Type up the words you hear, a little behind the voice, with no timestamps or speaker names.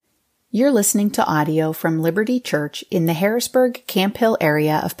You're listening to audio from Liberty Church in the Harrisburg Camp Hill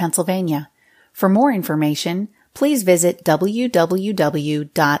area of Pennsylvania. For more information, please visit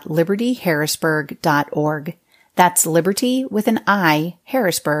www.libertyharrisburg.org. That's liberty with an I,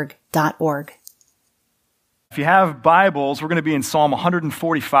 harrisburg.org. If you have Bibles, we're going to be in Psalm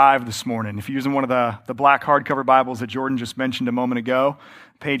 145 this morning. If you're using one of the black hardcover Bibles that Jordan just mentioned a moment ago,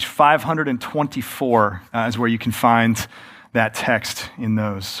 page 524 is where you can find that text in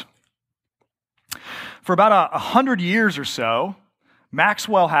those. For about 100 years or so,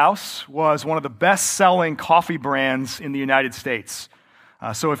 Maxwell House was one of the best-selling coffee brands in the United States.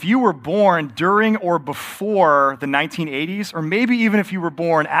 So if you were born during or before the 1980s, or maybe even if you were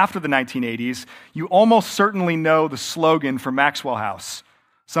born after the 1980s, you almost certainly know the slogan for Maxwell House.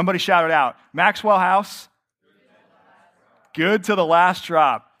 Somebody shout it out. Maxwell House, good to the last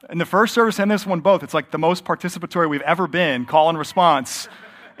drop. In the first service and this one both, it's like the most participatory we've ever been, call and response,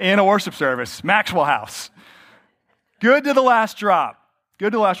 in a worship service. Maxwell House. Good to the last drop.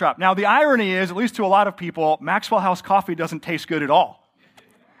 Good to the last drop. Now, the irony is, at least to a lot of people, Maxwell House coffee doesn't taste good at all.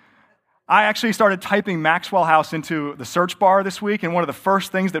 I actually started typing Maxwell House into the search bar this week, and one of the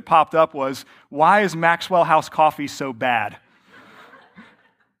first things that popped up was, why is Maxwell House coffee so bad?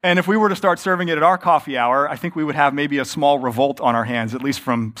 And if we were to start serving it at our coffee hour, I think we would have maybe a small revolt on our hands, at least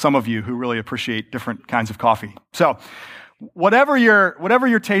from some of you who really appreciate different kinds of coffee. So, whatever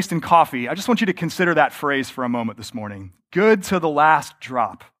your taste in coffee, I just want you to consider that phrase for a moment this morning. Good to the last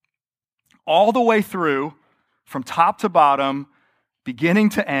drop. All the way through, from top to bottom, beginning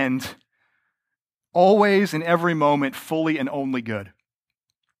to end, always in every moment, fully and only good.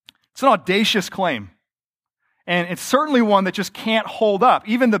 It's an audacious claim. And it's certainly one that just can't hold up.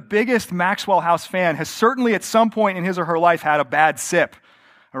 Even the biggest Maxwell House fan has certainly at some point in his or her life had a bad sip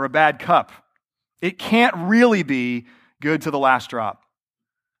or a bad cup. It can't really be good to the last drop.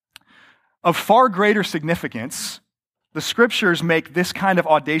 Of far greater significance, the scriptures make this kind of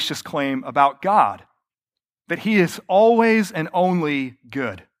audacious claim about God, that he is always and only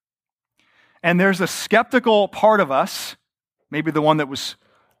good. And there's a skeptical part of us, maybe the one that was,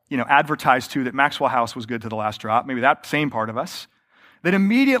 advertised to that Maxwell House was good to the last drop, maybe that same part of us, that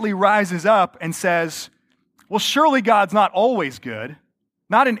immediately rises up and says, well, surely God's not always good,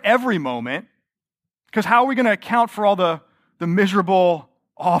 not in every moment, because how are we going to account for all the miserable,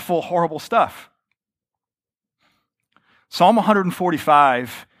 awful, horrible stuff? Psalm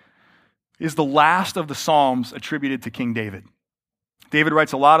 145 is the last of the Psalms attributed to King David. David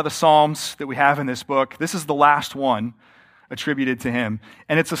writes a lot of the Psalms that we have in this book. This is the last one attributed to him.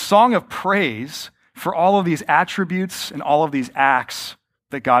 And it's a song of praise for all of these attributes and all of these acts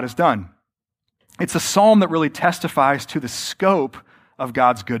that God has done. It's a psalm that really testifies to the scope of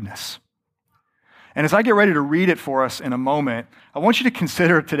God's goodness. And as I get ready to read it for us in a moment, I want you to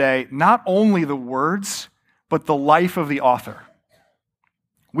consider today not only the words, but the life of the author.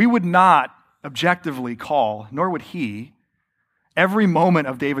 We would not objectively call, nor would he, every moment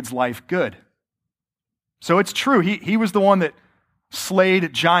of David's life good. So it's true, he was the one that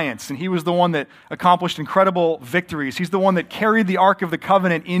slayed giants, and he was the one that accomplished incredible victories. He's the one that carried the Ark of the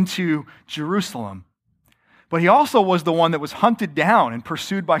Covenant into Jerusalem. But he also was the one that was hunted down and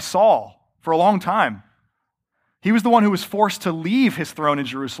pursued by Saul for a long time. He was the one who was forced to leave his throne in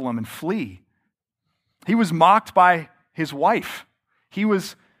Jerusalem and flee. He was mocked by his wife. He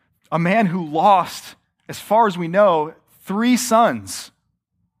was a man who lost, as far as we know, 3 sons.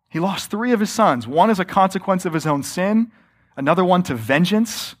 He lost 3 of his sons. One as a consequence of his own sin, another one to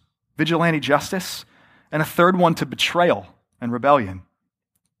vengeance, vigilante justice, and a third one to betrayal and rebellion.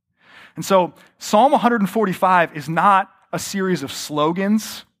 And so Psalm 145 is not a series of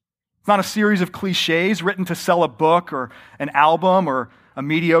slogans. It's not a series of cliches written to sell a book or an album or a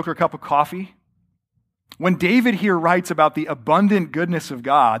mediocre cup of coffee. When David here writes about the abundant goodness of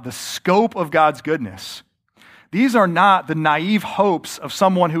God, the scope of God's goodness, these are not the naive hopes of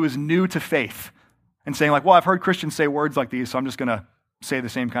someone who is new to faith and saying like, well, I've heard Christians say words like these, so I'm just going to say the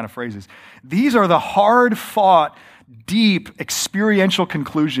same kind of phrases. These are the hard-fought, deep, experiential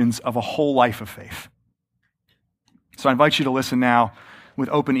conclusions of a whole life of faith. So I invite you to listen now with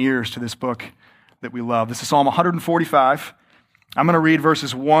open ears to this book that we love. This is Psalm 145. I'm going to read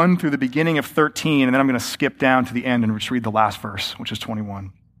verses 1 through the beginning of 13, and then I'm going to skip down to the end and just read the last verse, which is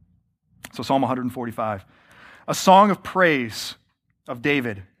 21. So Psalm 145. A song of praise of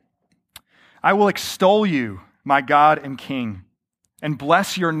David. I will extol you, my God and King, and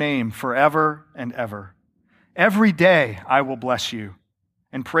bless your name forever and ever. Every day I will bless you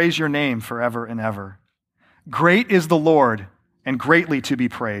and praise your name forever and ever. Great is the Lord and greatly to be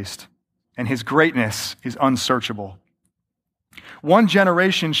praised, and his greatness is unsearchable. One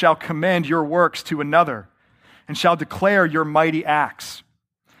generation shall commend your works to another, and shall declare your mighty acts.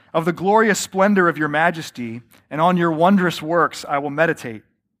 Of the glorious splendor of your majesty, and on your wondrous works I will meditate.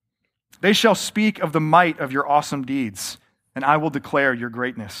 They shall speak of the might of your awesome deeds, and I will declare your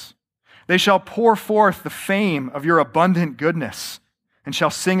greatness. They shall pour forth the fame of your abundant goodness, and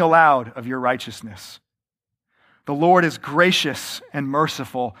shall sing aloud of your righteousness. The Lord is gracious and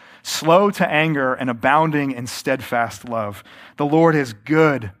merciful, slow to anger and abounding in steadfast love. The Lord is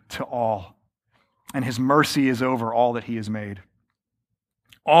good to all, and his mercy is over all that he has made.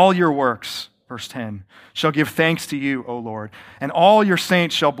 All your works, verse 10, shall give thanks to you, O Lord, and all your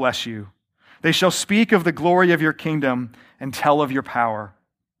saints shall bless you. They shall speak of the glory of your kingdom and tell of your power,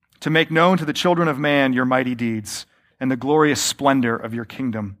 to make known to the children of man your mighty deeds and the glorious splendor of your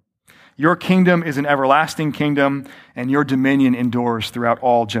kingdom. Your kingdom is an everlasting kingdom, and your dominion endures throughout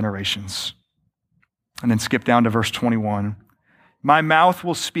all generations. And then skip down to verse 21. My mouth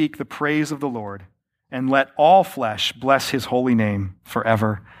will speak the praise of the Lord, and let all flesh bless his holy name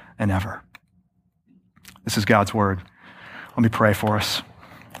forever and ever. This is God's word. Let me pray for us.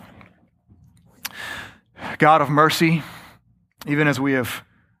 God of mercy, even as we have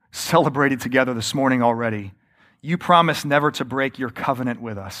celebrated together this morning already, you promise never to break your covenant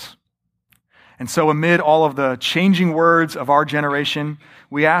with us. And so amid all of the changing words of our generation,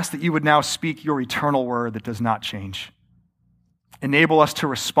 we ask that you would now speak your eternal word that does not change. Enable us to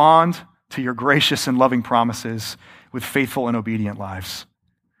respond to your gracious and loving promises with faithful and obedient lives.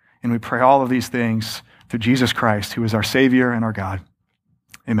 And we pray all of these things through Jesus Christ, who is our Savior and our God.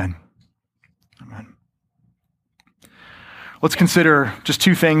 Amen. Amen. Let's consider just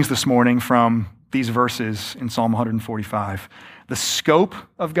two things this morning from these verses in Psalm 145. The scope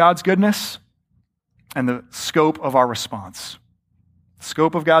of God's goodness and the scope of our response. The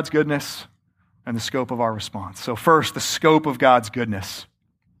scope of God's goodness and the scope of our response. So first, the scope of God's goodness.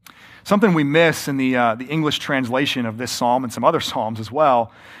 Something we miss in the English translation of this psalm and some other psalms as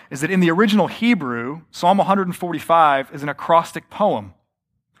well is that in the original Hebrew, Psalm 145 is an acrostic poem.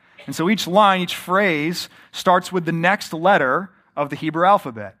 And so each line, each phrase starts with the next letter of the Hebrew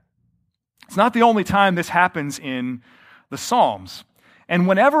alphabet. It's not the only time this happens in the Psalms. And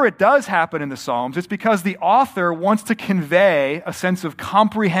whenever it does happen in the Psalms, it's because the author wants to convey a sense of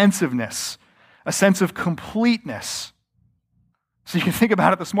comprehensiveness, a sense of completeness. So you can think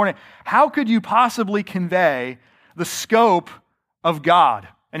about it this morning. How could you possibly convey the scope of God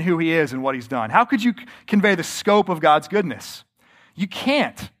and who he is and what he's done? How could you convey the scope of God's goodness? You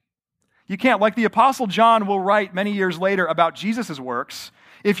can't. You can't. Like the Apostle John will write many years later about Jesus' works,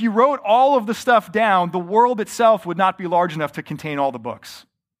 if you wrote all of the stuff down, the world itself would not be large enough to contain all the books.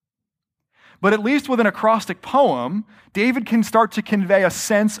 But at least with an acrostic poem, David can start to convey a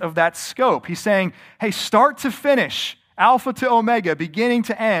sense of that scope. He's saying, hey, start to finish, Alpha to Omega, beginning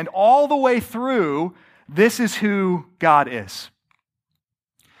to end, all the way through, this is who God is.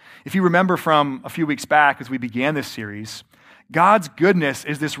 If you remember from a few weeks back as we began this series, God's goodness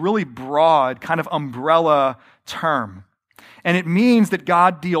is this really broad kind of umbrella term. And it means that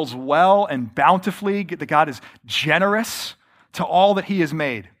God deals well and bountifully, that God is generous to all that he has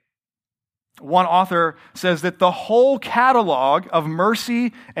made. One author says that the whole catalog of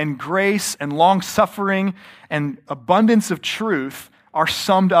mercy and grace and long-suffering and abundance of truth are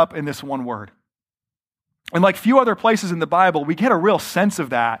summed up in this one word. And like few other places in the Bible, we get a real sense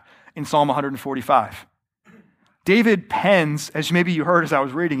of that in Psalm 145. David pens, as maybe you heard as I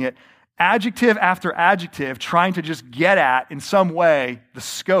was reading it, adjective after adjective, trying to just get at, in some way, the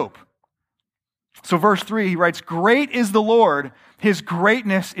scope. So verse 3, he writes, great is the Lord, his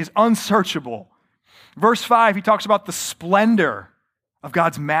greatness is unsearchable. Verse 5, he talks about the splendor of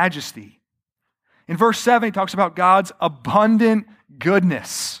God's majesty. In verse 7, he talks about God's abundant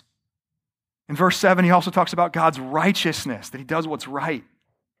goodness. In verse 7, he also talks about God's righteousness, that he does what's right.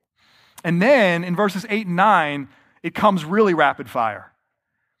 And then in verses 8 and 9, it comes really rapid fire.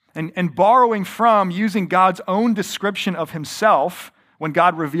 And borrowing from, using God's own description of himself when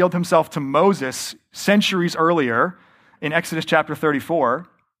God revealed himself to Moses centuries earlier in Exodus chapter 34.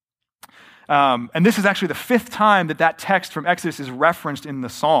 And this is actually the fifth time that text from Exodus is referenced in the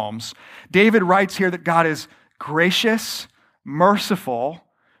Psalms. David writes here that God is gracious, merciful,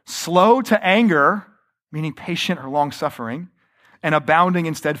 slow to anger, meaning patient or long-suffering, and abounding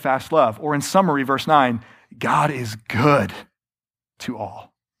in steadfast love. Or in summary, verse 9, God is good to all.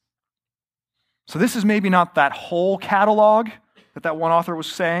 So this is maybe not that whole catalog that one author was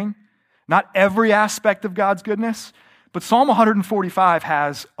saying, not every aspect of God's goodness, but Psalm 145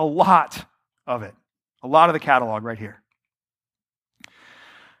 has a lot of it, a lot of the catalog right here.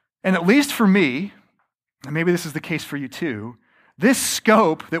 And at least for me, and maybe this is the case for you too, this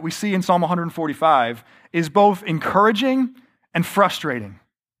scope that we see in Psalm 145 is both encouraging and frustrating.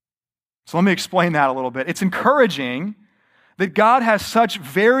 So let me explain that a little bit. It's encouraging that God has such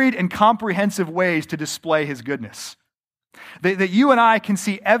varied and comprehensive ways to display his goodness. That you and I can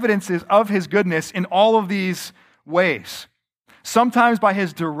see evidences of his goodness in all of these ways. Sometimes by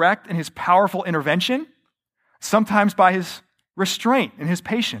his direct and his powerful intervention, sometimes by his restraint and his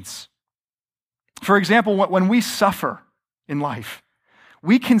patience. For example, when we suffer in life,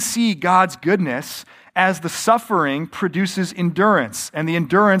 we can see God's goodness as the suffering produces endurance, and the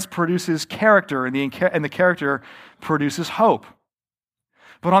endurance produces character, and the character produces hope.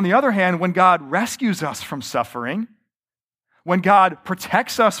 But on the other hand, when God rescues us from suffering, when God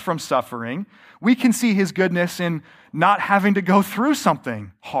protects us from suffering, we can see his goodness in not having to go through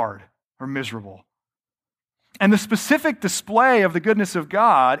something hard or miserable. And the specific display of the goodness of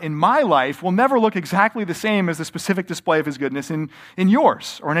God in my life will never look exactly the same as the specific display of his goodness in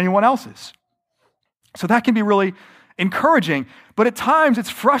yours or in anyone else's. So that can be really encouraging, but at times it's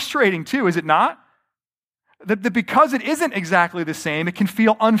frustrating too, is it not? That because it isn't exactly the same, it can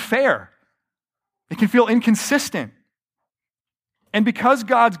feel unfair. It can feel inconsistent. And because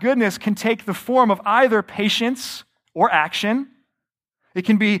God's goodness can take the form of either patience or action, it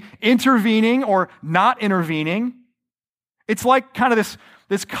can be intervening or not intervening. It's like kind of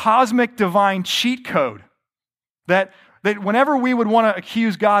this cosmic divine cheat code that whenever we would want to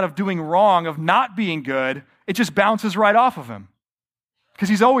accuse God of doing wrong, of not being good, it just bounces right off of him. Because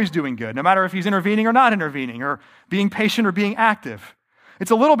he's always doing good, no matter if he's intervening or not intervening, or being patient or being active.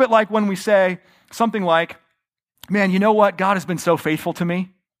 It's a little bit like when we say something like, man, you know what? God has been so faithful to me.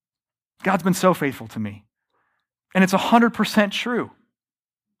 God's been so faithful to me. And it's 100% true.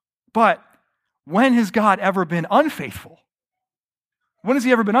 But when has God ever been unfaithful? When has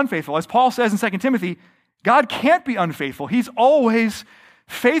he ever been unfaithful? As Paul says in 2 Timothy, God can't be unfaithful. He's always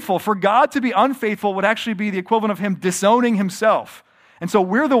faithful. For God to be unfaithful would actually be the equivalent of him disowning himself. And so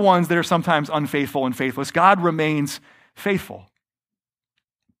we're the ones that are sometimes unfaithful and faithless. God remains faithful.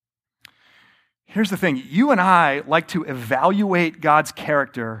 Here's the thing. You and I like to evaluate God's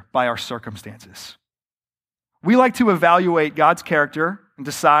character by our circumstances. We like to evaluate God's character and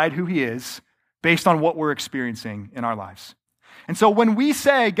decide who he is based on what we're experiencing in our lives. And so when we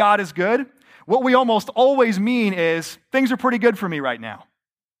say God is good, what we almost always mean is things are pretty good for me right now.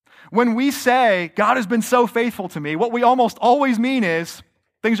 When we say God has been so faithful to me, what we almost always mean is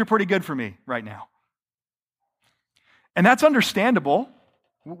things are pretty good for me right now. And that's understandable.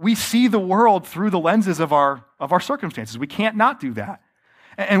 We see the world through the lenses of our circumstances. We can't not do that.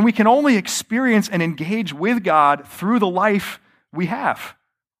 And we can only experience and engage with God through the life we have.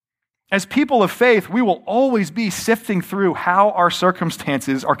 As people of faith, we will always be sifting through how our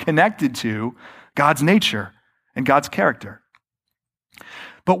circumstances are connected to God's nature and God's character.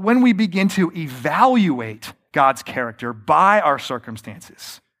 But when we begin to evaluate God's character by our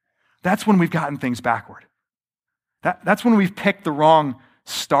circumstances, that's when we've gotten things backward. That's when we've picked the wrong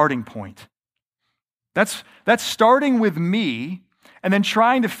starting point. That's starting with me and then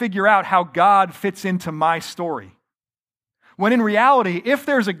trying to figure out how God fits into my story. When in reality, if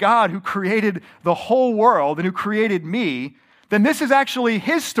there's a God who created the whole world and who created me, then this is actually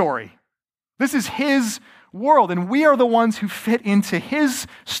his story. This is his world, and we are the ones who fit into his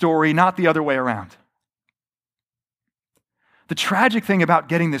story, not the other way around. The tragic thing about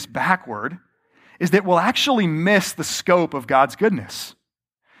getting this backward is that we'll actually miss the scope of God's goodness.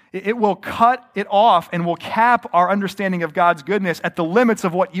 It will cut it off and will cap our understanding of God's goodness at the limits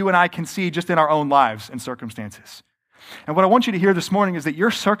of what you and I can see just in our own lives and circumstances. And what I want you to hear this morning is that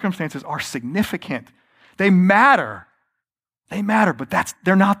your circumstances are significant. They matter. They matter, but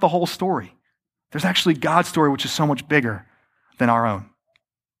they're not the whole story. There's actually God's story, which is so much bigger than our own.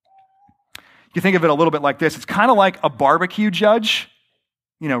 You think of it a little bit like this. It's kind of like a barbecue judge,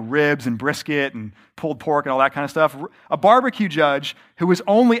 ribs and brisket and pulled pork and all that kind of stuff. A barbecue judge who has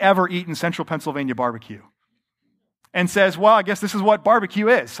only ever eaten Central Pennsylvania barbecue and says, well, I guess this is what barbecue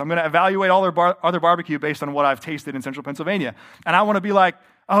is. I'm going to evaluate all their other barbecue based on what I've tasted in Central Pennsylvania. And I want to be like,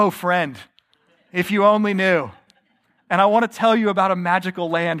 oh, friend, if you only knew. And I want to tell you about a magical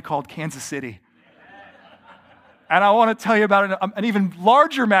land called Kansas City. And I want to tell you about an even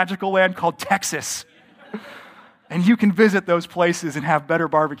larger magical land called Texas. And you can visit those places and have better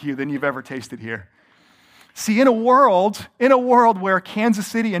barbecue than you've ever tasted here. See, in a world where Kansas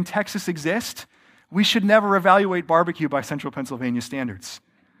City and Texas exist, we should never evaluate barbecue by Central Pennsylvania standards.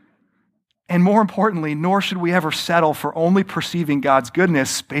 And more importantly, nor should we ever settle for only perceiving God's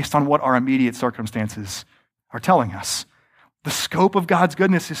goodness based on what our immediate circumstances are telling us. The scope of God's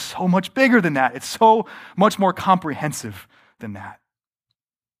goodness is so much bigger than that. It's so much more comprehensive than that.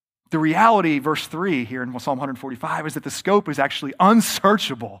 The reality, verse 3 here in Psalm 145, is that the scope is actually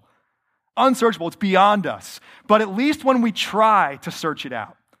unsearchable. Unsearchable, it's beyond us. But at least when we try to search it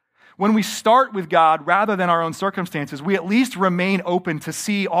out, when we start with God rather than our own circumstances, we at least remain open to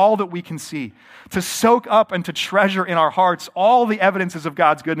see all that we can see, to soak up and to treasure in our hearts all the evidences of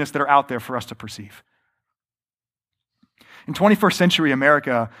God's goodness that are out there for us to perceive. In 21st century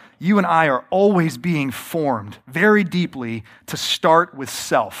America, you and I are always being formed very deeply to start with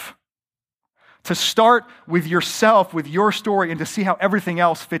self. To start with yourself, with your story, and to see how everything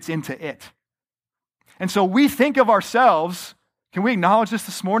else fits into it. And so we think of ourselves, can we acknowledge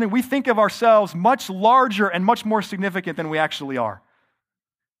this morning? We think of ourselves much larger and much more significant than we actually are.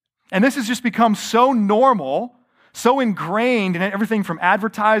 And this has just become so normal, so ingrained in everything from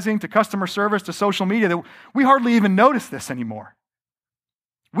advertising to customer service to social media that we hardly even notice this anymore.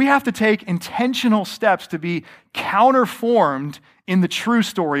 We have to take intentional steps to be counterformed in the true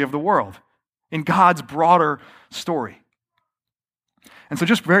story of the world, in God's broader story. And so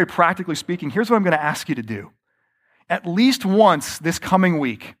just very practically speaking, here's what I'm going to ask you to do. At least once this coming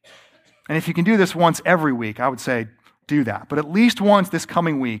week, and if you can do this once every week, I would say do that. But at least once this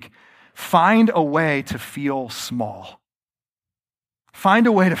coming week, find a way to feel small. Find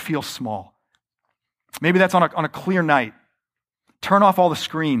a way to feel small. Maybe that's on a clear night. Turn off all the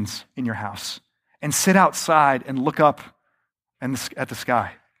screens in your house and sit outside and look up at the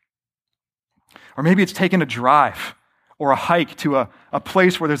sky. Or maybe it's taking a drive or a hike to a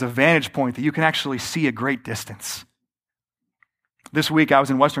place where there's a vantage point that you can actually see a great distance. This week I was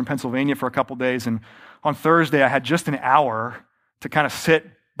in Western Pennsylvania for a couple days, and on Thursday I had just an hour to kind of sit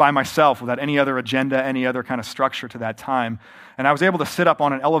by myself without any other agenda, any other kind of structure to that time. And I was able to sit up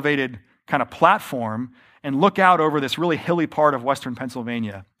on an elevated kind of platform and look out over this really hilly part of Western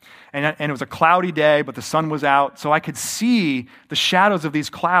Pennsylvania. And it was a cloudy day, but the sun was out, so I could see the shadows of these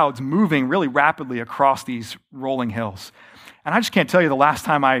clouds moving really rapidly across these rolling hills. And I just can't tell you the last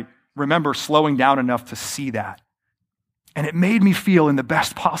time I remember slowing down enough to see that. And it made me feel, in the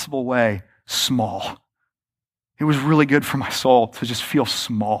best possible way, small. It was really good for my soul to just feel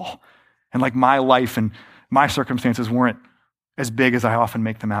small. And like my life and my circumstances weren't as big as I often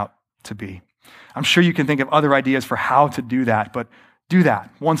make them out to be. I'm sure you can think of other ideas for how to do that, but do that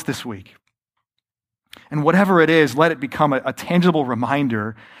once this week. And whatever it is, let it become a tangible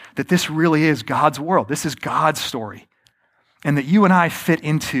reminder that this really is God's world. This is God's story. And that you and I fit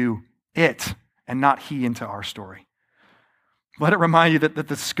into it and not He into our story. Let it remind you that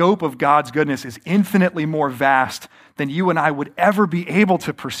the scope of God's goodness is infinitely more vast than you and I would ever be able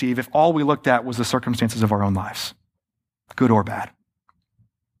to perceive if all we looked at was the circumstances of our own lives, good or bad.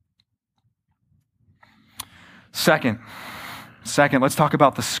 Second, let's talk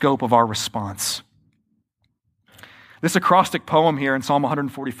about the scope of our response. This acrostic poem here in Psalm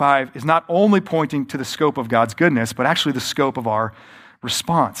 145 is not only pointing to the scope of God's goodness, but actually the scope of our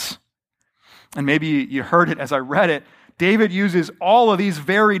response. And maybe you heard it as I read it. David uses all of these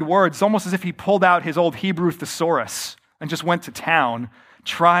varied words, almost as if he pulled out his old Hebrew thesaurus and just went to town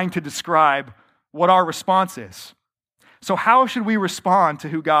trying to describe what our response is. So how should we respond to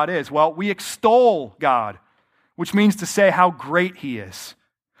who God is? Well, we extol God, which means to say how great He is.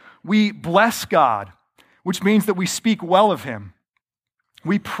 We bless God, which means that we speak well of Him.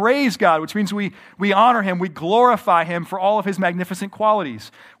 We praise God, which means we honor Him, we glorify Him for all of His magnificent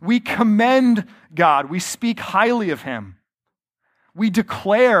qualities. We commend God, we speak highly of Him. We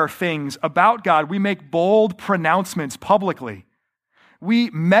declare things about God, we make bold pronouncements publicly.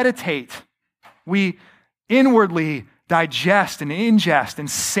 We meditate, we inwardly digest and ingest and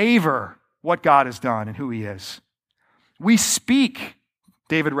savor what God has done and who He is. We speak,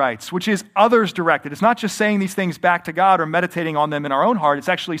 David writes, which is others directed. It's not just saying these things back to God or meditating on them in our own heart. It's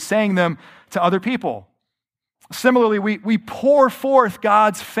actually saying them to other people. Similarly, we pour forth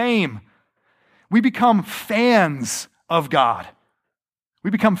God's fame. We become fans of God. We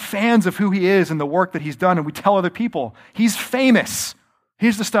become fans of who He is and the work that He's done, and we tell other people, He's famous.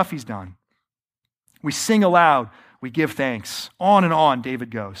 Here's the stuff He's done. We sing aloud. We give thanks. On and on, David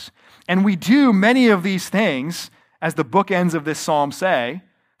goes. And we do many of these things, as the bookends of this psalm say,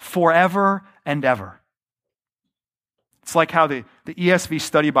 forever and ever. It's like how the ESV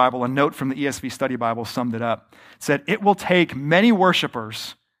Study Bible, a note from the ESV Study Bible summed it up. It said, it will take many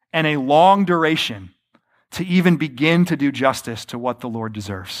worshipers and a long duration to even begin to do justice to what the Lord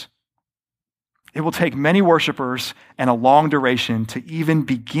deserves. It will take many worshipers and a long duration to even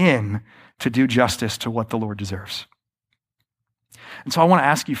begin to do justice to what the Lord deserves. And so I want to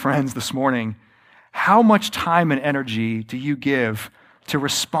ask you, friends, this morning, how much time and energy do you give to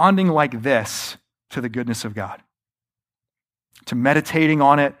responding like this to the goodness of God? To meditating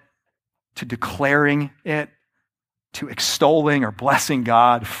on it, to declaring it, to extolling or blessing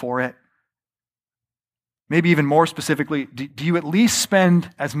God for it? Maybe even more specifically, do you at least spend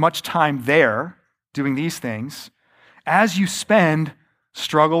as much time there doing these things as you spend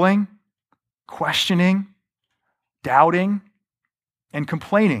struggling, questioning, doubting, and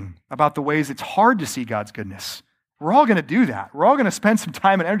complaining about the ways it's hard to see God's goodness? We're all going to do that. We're all going to spend some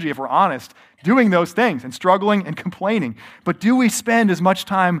time and energy, if we're honest, doing those things and struggling and complaining. But do we spend as much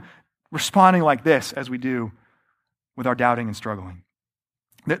time responding like this as we do with our doubting and struggling?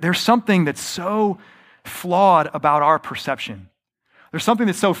 There's something that's so flawed about our perception. There's something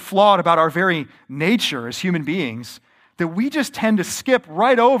that's so flawed about our very nature as human beings that we just tend to skip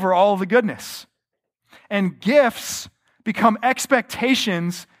right over all of the goodness. And gifts become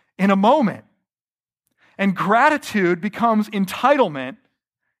expectations in a moment. And gratitude becomes entitlement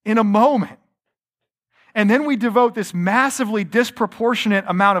in a moment. And then we devote this massively disproportionate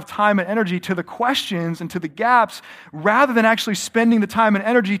amount of time and energy to the questions and to the gaps rather than actually spending the time and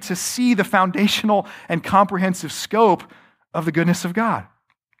energy to see the foundational and comprehensive scope of the goodness of God.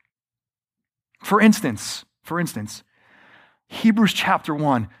 For instance, Hebrews chapter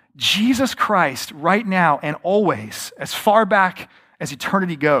 1, Jesus Christ right now and always, as far back as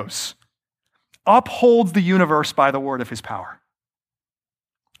eternity goes, upholds the universe by the word of his power.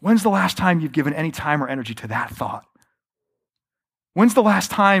 When's the last time you've given any time or energy to that thought? When's the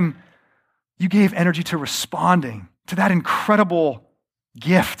last time you gave energy to responding to that incredible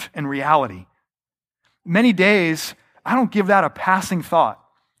gift and reality? Many days, I don't give that a passing thought.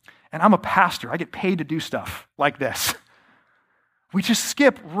 And I'm a pastor. I get paid to do stuff like this. We just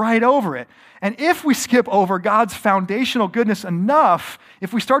skip right over it. And if we skip over God's foundational goodness enough,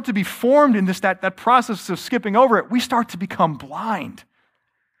 if we start to be formed in that process of skipping over it, we start to become blind.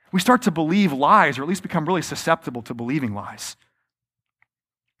 We start to believe lies, or at least become really susceptible to believing lies.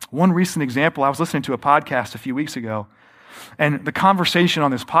 One recent example, I was listening to a podcast a few weeks ago, and the conversation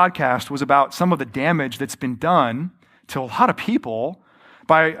on this podcast was about some of the damage that's been done to a lot of people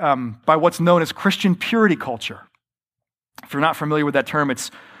by what's known as Christian purity culture. If you're not familiar with that term, it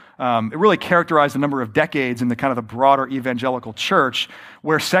really characterized a number of decades in the kind of the broader evangelical church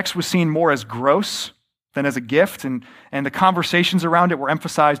where sex was seen more as gross than as a gift, and the conversations around it were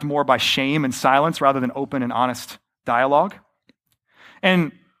emphasized more by shame and silence rather than open and honest dialogue.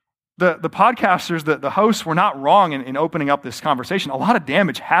 And the podcasters, the hosts, were not wrong in opening up this conversation. A lot of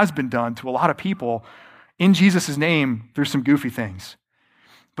damage has been done to a lot of people in Jesus' name through some goofy things.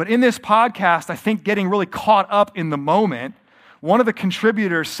 But in this podcast, I think getting really caught up in the moment, one of the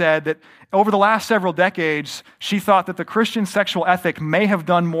contributors said that over the last several decades, she thought that the Christian sexual ethic may have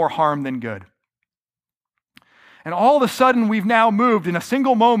done more harm than good. And all of a sudden, we've now moved in a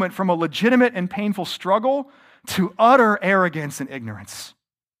single moment from a legitimate and painful struggle to utter arrogance and ignorance.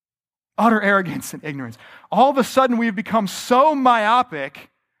 Utter arrogance and ignorance. All of a sudden, we've become so myopic,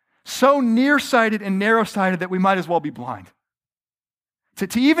 so nearsighted and narrow-sighted that we might as well be blind.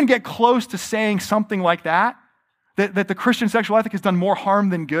 To even get close to saying something like that the Christian sexual ethic has done more harm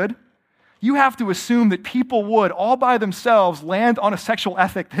than good, you have to assume that people would, all by themselves, land on a sexual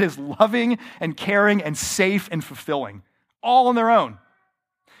ethic that is loving and caring and safe and fulfilling, all on their own.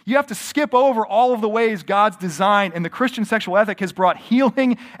 You have to skip over all of the ways God's design and the Christian sexual ethic has brought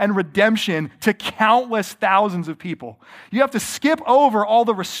healing and redemption to countless thousands of people. You have to skip over all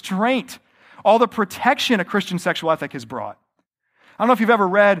the restraint, all the protection a Christian sexual ethic has brought. I don't know if you've ever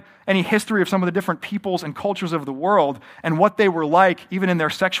read any history of some of the different peoples and cultures of the world and what they were like, even in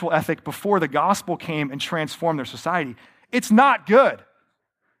their sexual ethic, before the gospel came and transformed their society. It's not good.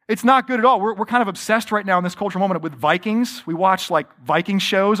 It's not good at all. We're kind of obsessed right now in this cultural moment with Vikings. We watch like Viking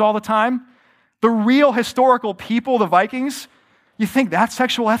shows all the time. The real historical people, the Vikings, you think that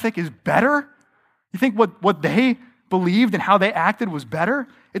sexual ethic is better? You think what they believed and how they acted was better?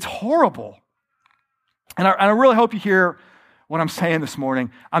 It's horrible. And I really hope you hear what I'm saying this morning.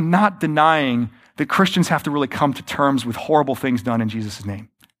 I'm not denying that Christians have to really come to terms with horrible things done in Jesus' name.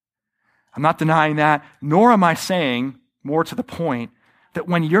 I'm not denying that, nor am I saying, more to the point, that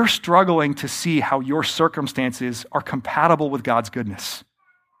when you're struggling to see how your circumstances are compatible with God's goodness,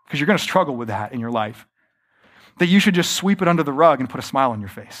 because you're going to struggle with that in your life, that you should just sweep it under the rug and put a smile on your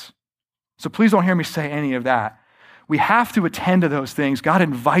face. So please don't hear me say any of that. We have to attend to those things. God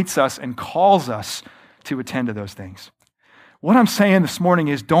invites us and calls us to attend to those things. What I'm saying this morning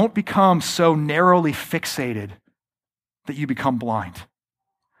is don't become so narrowly fixated that you become blind.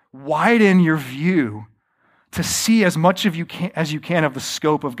 Widen your view to see as much of as you can of the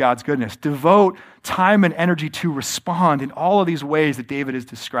scope of God's goodness. Devote time and energy to respond in all of these ways that David is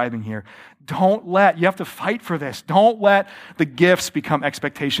describing here. You have to fight for this. Don't let the gifts become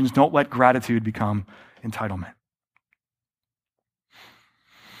expectations. Don't let gratitude become entitlement.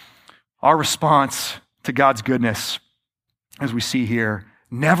 Our response to God's goodness, as we see here,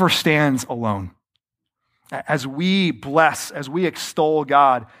 never stands alone. As we bless, as we extol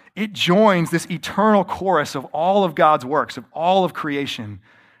God, it joins this eternal chorus of all of God's works, of all of creation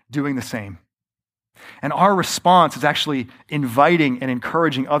doing the same. And our response is actually inviting and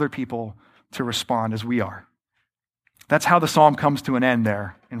encouraging other people to respond as we are. That's how the psalm comes to an end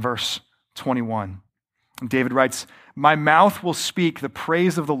there in verse 21. And David writes, "My mouth will speak the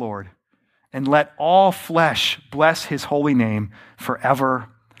praise of the Lord, and let all flesh bless his holy name forever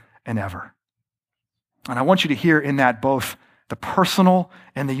and ever." And I want you to hear in that both the personal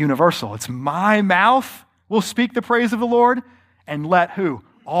and the universal. It's my mouth will speak the praise of the Lord, and let who?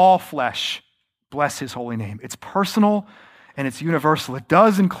 All flesh bless his holy name. It's personal and it's universal. It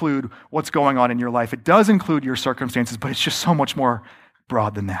does include what's going on in your life. It does include your circumstances, but it's just so much more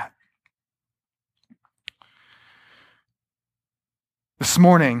broad than that. This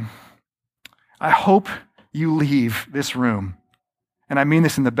morning, I hope you leave this room, and I mean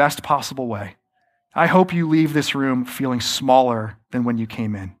this in the best possible way. I hope you leave this room feeling smaller than when you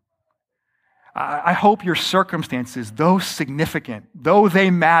came in. I hope your circumstances, though significant, though they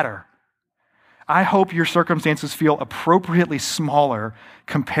matter, I hope your circumstances feel appropriately smaller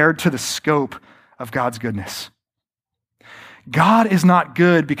compared to the scope of God's goodness. God is not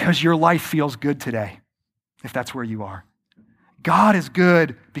good because your life feels good today, if that's where you are. God is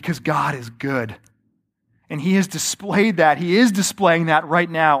good because God is good. And he has displayed that. He is displaying that right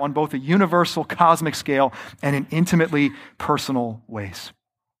now on both a universal cosmic scale and in intimately personal ways.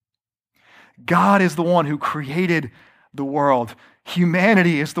 God is the one who created the world.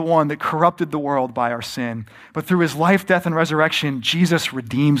 Humanity is the one that corrupted the world by our sin. But through his life, death, and resurrection, Jesus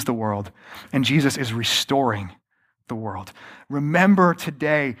redeems the world, and Jesus is restoring the world. Remember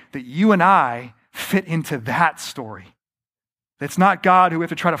today that you and I fit into that story. It's not God who we have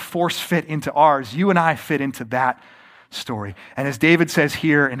to try to force fit into ours. You and I fit into that story. And as David says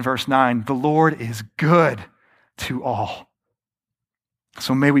here in verse 9, the Lord is good to all.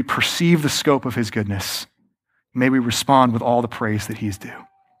 So may we perceive the scope of his goodness. May we respond with all the praise that he's due.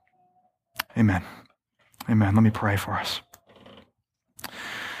 Amen. Amen. Let me pray for us.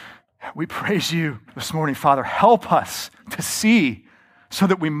 We praise you this morning, Father. Help us to see so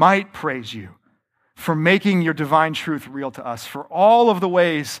that we might praise you, for making your divine truth real to us, for all of the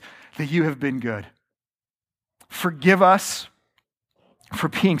ways that you have been good. Forgive us for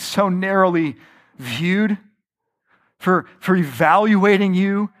being so narrowly viewed, for evaluating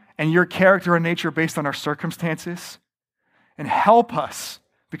you and your character and nature based on our circumstances. And help us,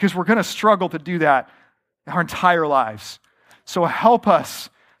 because we're going to struggle to do that our entire lives. So help us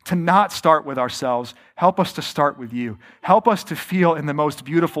to not start with ourselves. Help us to start with you. Help us to feel in the most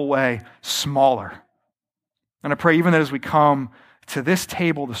beautiful way smaller. And I pray even that as we come to this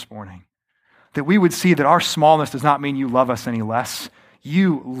table this morning, that we would see that our smallness does not mean you love us any less.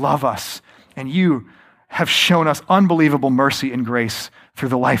 You love us, and you have shown us unbelievable mercy and grace through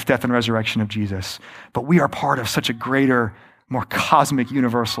the life, death, and resurrection of Jesus. But we are part of such a greater, more cosmic,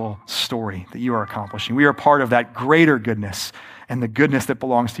 universal story that you are accomplishing. We are part of that greater goodness and the goodness that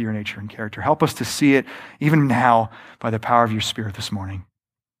belongs to your nature and character. Help us to see it even now by the power of your Spirit this morning.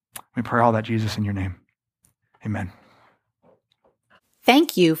 We pray all that, Jesus, in your name. Amen.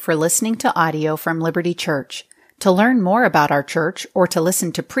 Thank you for listening to audio from Liberty Church. To learn more about our church or to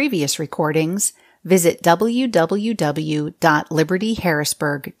listen to previous recordings, visit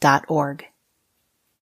www.libertyharrisburg.org.